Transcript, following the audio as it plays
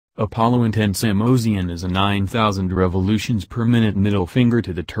Apollo Intensa Emozione is a 9,000 revolutions per minute middle finger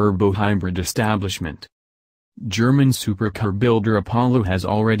to the turbo-hybrid establishment. German supercar builder Apollo has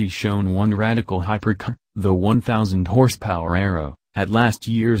already shown one radical hypercar, the 1,000 horsepower Aero, at last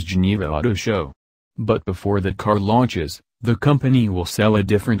year's Geneva Auto Show. But before that car launches, the company will sell a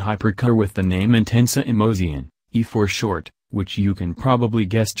different hypercar with the name Intensa Emozione, E for short, which you can probably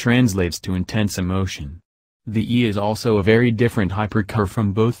guess translates to intense emotion. The E is also a very different hypercar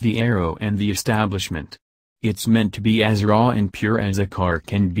from both the Aero and the establishment. It's meant to be as raw and pure as a car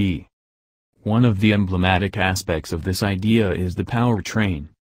can be. One of the emblematic aspects of this idea is the powertrain.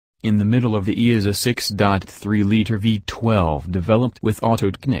 In the middle of the E is a 6.3-liter V12 developed with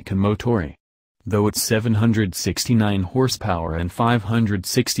Autotechnica Motori. Though its 769 horsepower and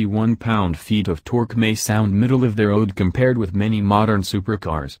 561 pound-feet of torque may sound middle of the road compared with many modern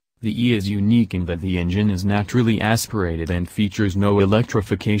supercars, the E is unique in that the engine is naturally aspirated and features no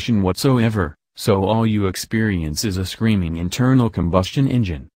electrification whatsoever, so all you experience is a screaming internal combustion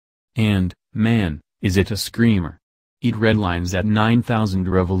engine. And, man, is it a screamer. It redlines at 9,000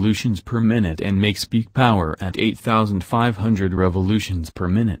 revolutions per minute and makes peak power at 8,500 revolutions per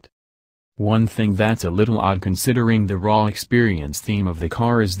minute. One thing that's a little odd considering the raw experience theme of the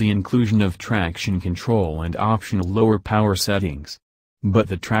car is the inclusion of traction control and optional lower power settings. But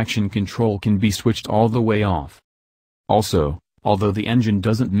the traction control can be switched all the way off. Also, although the engine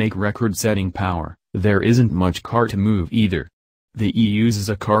doesn't make record-setting power, there isn't much car to move either. The E uses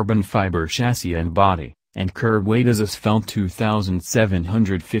a carbon fiber chassis and body, and curb weight is a svelte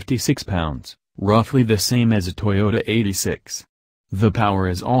 2,756 pounds, roughly the same as a Toyota 86. The power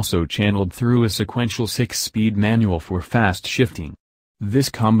is also channeled through a sequential 6-speed manual for fast shifting. This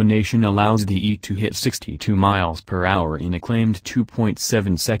combination allows the E to hit 62 miles per hour in a claimed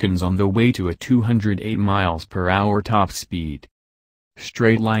 2.7 seconds on the way to a 208 miles per hour top speed.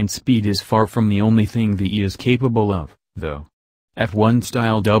 Straight-line speed is far from the only thing the E is capable of, though.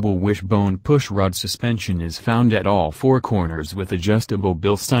 F1-style double wishbone pushrod suspension is found at all four corners with adjustable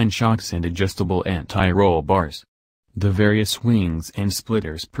Bilstein shocks and adjustable anti-roll bars. The various wings and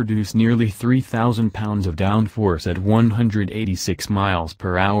splitters produce nearly 3,000 pounds of downforce at 186 miles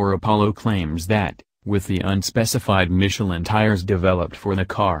per hour. Apollo claims that, with the unspecified Michelin tires developed for the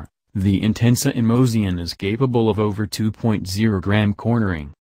car, the Intensa Emozione is capable of over 2.0 gram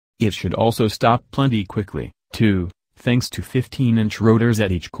cornering. It should also stop plenty quickly, too, thanks to 15-inch rotors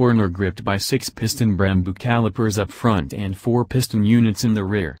at each corner gripped by 6-piston Brembo calipers up front and 4-piston units in the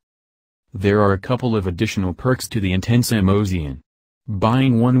rear. There are a couple of additional perks to the Intensa Emozione.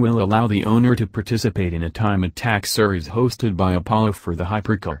 Buying one will allow the owner to participate in a time attack series hosted by Apollo for the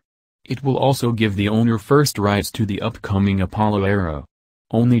hypercar. It will also give the owner first rights to the upcoming Apollo Aero.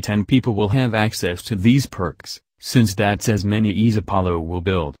 Only 10 people will have access to these perks, since that's as many E's Apollo will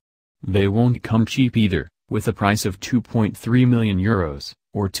build. They won't come cheap either, with a price of €2.3 million,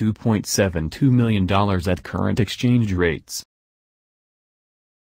 or $2.72 million at current exchange rates.